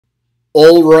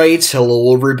Alright,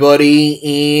 hello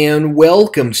everybody, and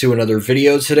welcome to another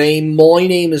video today. My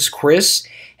name is Chris,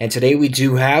 and today we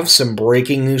do have some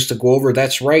breaking news to go over.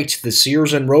 That's right, the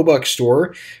Sears and Roebuck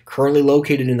store, currently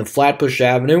located in the Flatbush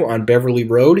Avenue on Beverly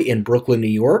Road in Brooklyn, New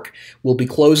York, will be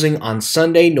closing on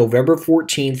Sunday, November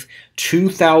 14th,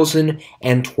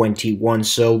 2021.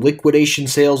 So liquidation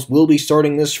sales will be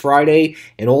starting this Friday,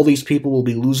 and all these people will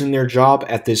be losing their job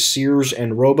at this Sears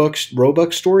and Roebuck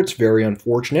store. It's very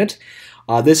unfortunate.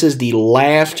 This is the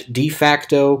last de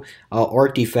facto,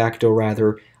 art de facto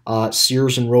rather,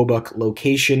 Sears and Roebuck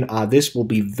location. This will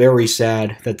be very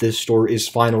sad that this store is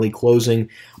finally closing.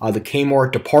 The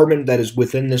Kmart department that is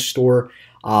within this store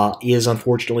is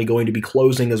unfortunately going to be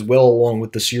closing as well, along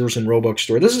with the Sears and Roebuck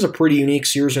store. This is a pretty unique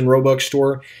Sears and Roebuck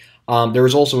store. There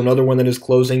is also another one that is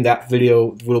closing. That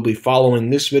video will be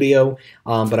following this video,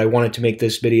 but I wanted to make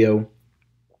this video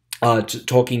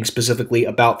talking specifically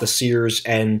about the Sears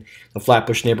and the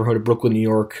Flatbush neighborhood of Brooklyn, New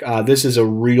York. This is a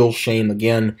real shame.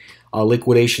 Again,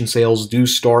 liquidation sales do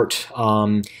start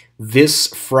this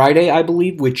Friday, I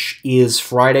believe, which is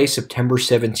Friday, September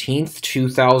 17th,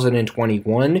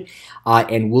 2021,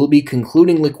 and we'll be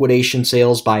concluding liquidation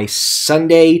sales by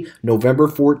Sunday, November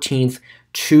 14th,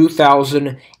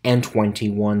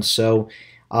 2021. So,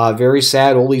 very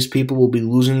sad. All these people will be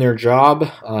losing their job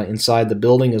inside the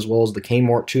building, as well as the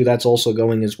Kmart too. That's also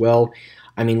going as well.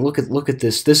 I mean, look at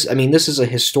this. This is a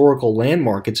historical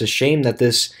landmark. It's a shame that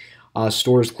this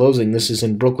store is closing. This is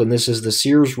in Brooklyn. This is the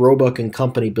Sears, Roebuck and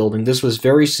Company building. This was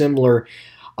very similar,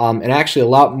 and actually a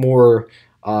lot more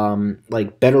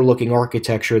like better looking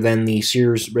architecture than the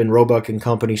Sears and Roebuck and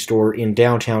Company store in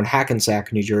downtown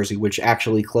Hackensack, New Jersey, which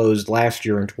actually closed last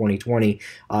year in 2020.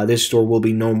 This store will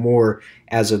be no more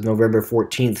as of November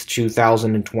 14th,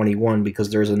 2021,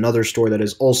 because there's another store that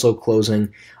is also closing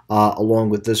along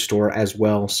with this store as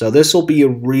well. So this will be a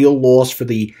real loss for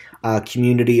the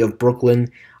community of Brooklyn.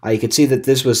 You can see that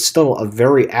this was still a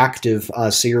very active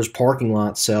Sears parking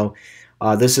lot, so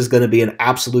this is going to be an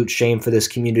absolute shame for this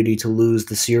community to lose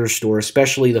the Sears store,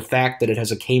 especially the fact that it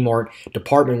has a Kmart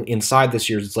department inside the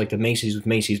Sears. It's like the Macy's with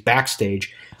Macy's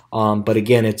backstage. But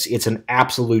again, it's an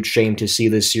absolute shame to see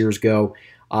this Sears go.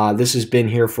 This has been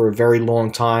here for a very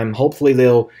long time. Hopefully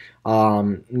they'll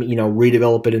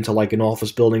redevelop it into like an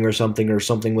office building or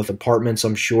something with apartments.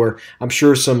 I'm sure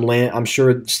some land. I'm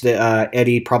sure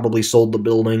Eddie probably sold the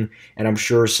building, and I'm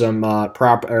sure some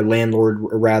landlord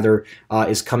rather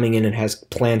is coming in and has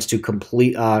plans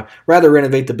to rather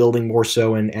renovate the building more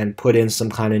so and put in some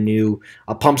kind of new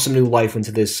pump some new life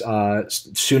into this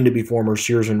soon to be former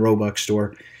Sears and Roebuck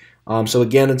store. So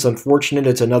again, it's unfortunate.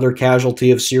 It's another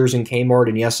casualty of Sears and Kmart,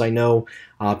 and yes, I know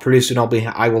pretty soon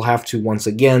I will have to once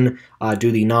again do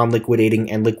the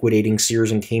non-liquidating and liquidating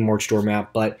Sears and Kmart store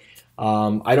map. But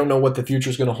I don't know what the future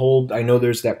is going to hold. I know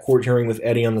there's that court hearing with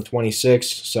Eddie on the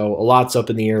 26th, so a lot's up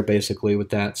in the air basically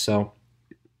with that. So,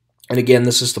 and again,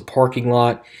 this is the parking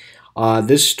lot.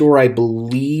 This store, I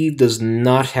believe, does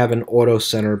not have an auto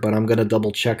center, but I'm going to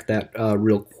double check that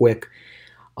real quick.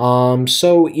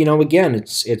 So, again,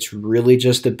 it's really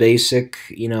just a basic,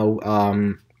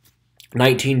 1920s,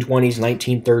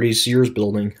 1930s Sears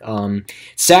building.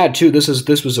 Sad too. This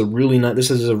is a really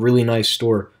nice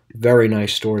store, very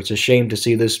nice store. It's a shame to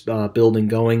see this building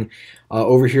going.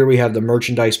 Over here we have the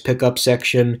merchandise pickup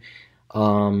section,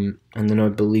 and then I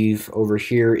believe over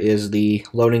here is the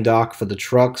loading dock for the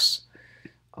trucks.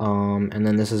 And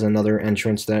then this is another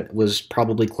entrance that was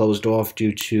probably closed off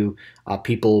due to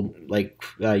people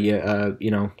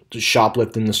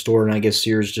shoplifting the store, and I guess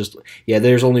Sears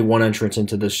there's only one entrance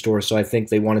into this store, so I think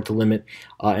they wanted to limit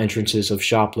entrances of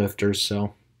shoplifters.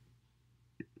 So,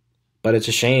 but it's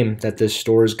a shame that this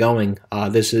store is going.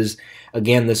 This has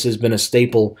been a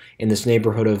staple in this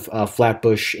neighborhood of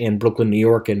Flatbush and Brooklyn, New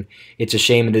York, and it's a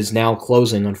shame it is now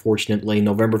closing, unfortunately.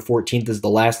 November 14th is the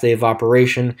last day of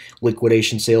operation.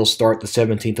 Liquidation sales start the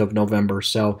 17th of November.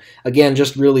 So, again,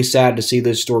 just really sad to see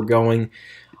this store going.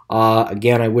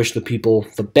 Again, I wish the people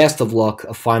the best of luck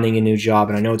of finding a new job,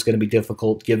 and I know it's going to be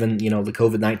difficult given, the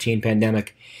COVID-19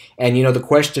 pandemic. And, the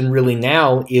question really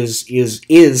now is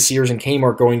Sears and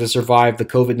Kmart going to survive the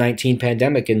COVID-19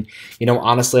 pandemic? And,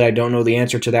 honestly, I don't know the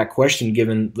answer to that question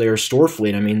given their store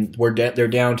fleet. I mean, they're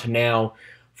down to now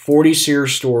 40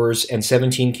 Sears stores and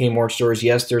 17 Kmart stores.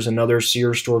 Yes, there's another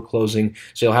Sears store closing,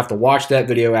 so you'll have to watch that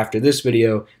video after this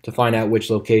video to find out which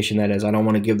location that is. I don't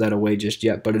want to give that away just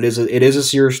yet, but it is a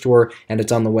Sears store, and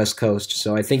it's on the West Coast.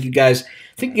 So I think you guys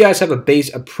have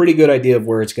a pretty good idea of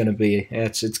where it's going to be.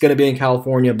 It's going to be in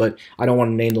California, but I don't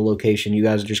want to name the location. You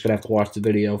guys are just going to have to watch the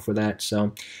video for that.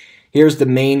 So here's the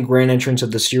main grand entrance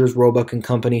of the Sears, Roebuck and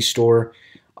Company store.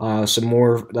 some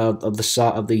more of the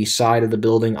side of the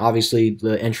building. Obviously,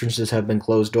 the entrances have been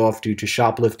closed off due to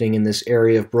shoplifting in this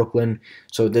area of Brooklyn,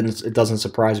 so it doesn't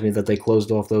surprise me that they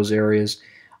closed off those areas.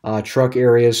 Truck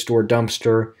areas, store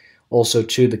dumpster. Also,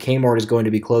 too, the Kmart is going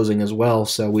to be closing as well,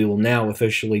 so we will now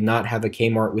officially not have a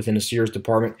Kmart within a Sears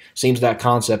department. Seems that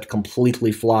concept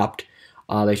completely flopped.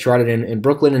 They tried it in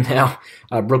Brooklyn, and now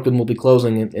Brooklyn will be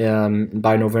closing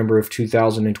by November of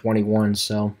 2021.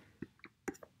 So.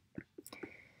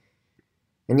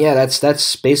 And yeah,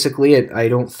 that's basically it. I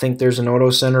don't think there's an auto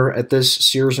center at this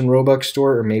Sears and Roebuck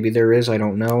store, or maybe there is, I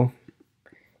don't know.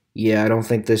 Yeah, I don't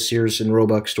think this Sears and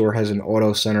Roebuck store has an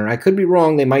auto center. I could be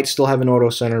wrong, they might still have an auto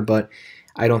center, but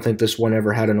I don't think this one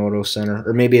ever had an auto center.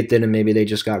 Or maybe it did and maybe they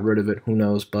just got rid of it, who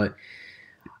knows. But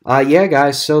yeah,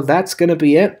 guys, so that's going to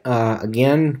be it.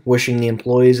 Again, wishing the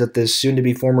employees at this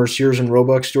soon-to-be former Sears and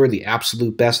Roebuck store the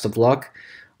absolute best of luck.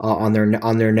 On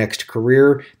their next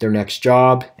career, their next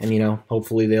job, and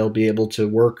hopefully they'll be able to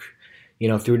work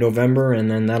through November,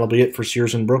 and then that'll be it for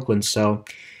Sears in Brooklyn. So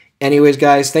anyways,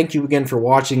 guys, thank you again for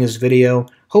watching this video.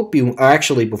 Hope you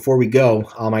actually, before we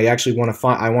go, I actually want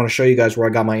to show you guys where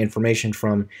I got my information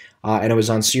from, and it was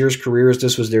on Sears Careers.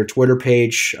 This was their Twitter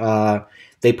page.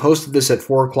 They posted this at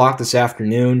 4 o'clock this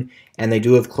afternoon, and they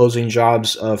do have closing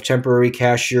jobs of temporary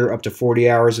cashier up to 40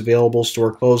 hours available,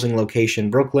 store closing,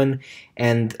 location Brooklyn,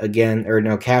 and again,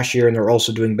 cashier, and they're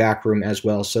also doing backroom as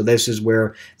well. So this is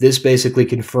where this basically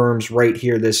confirms right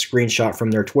here, this screenshot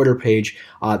from their Twitter page.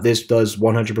 This does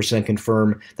 100%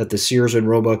 confirm that the Sears and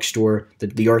Roebuck store,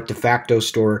 the Art de Facto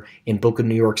store in Brooklyn,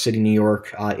 New York City, New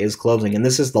York, is closing. And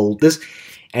this is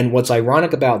and what's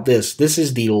ironic about this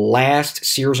is the last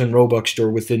Sears and Roebuck store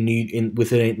within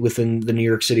the New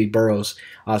York City boroughs.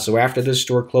 So after this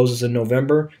store closes in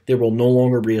November, there will no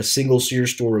longer be a single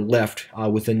Sears store left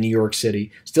within New York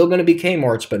City. Still going to be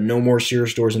Kmart's, but no more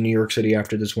Sears stores in New York City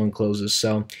after this one closes.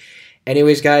 So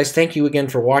anyways, guys, thank you again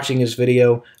for watching this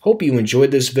video. Hope you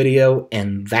enjoyed this video,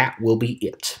 and that will be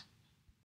it.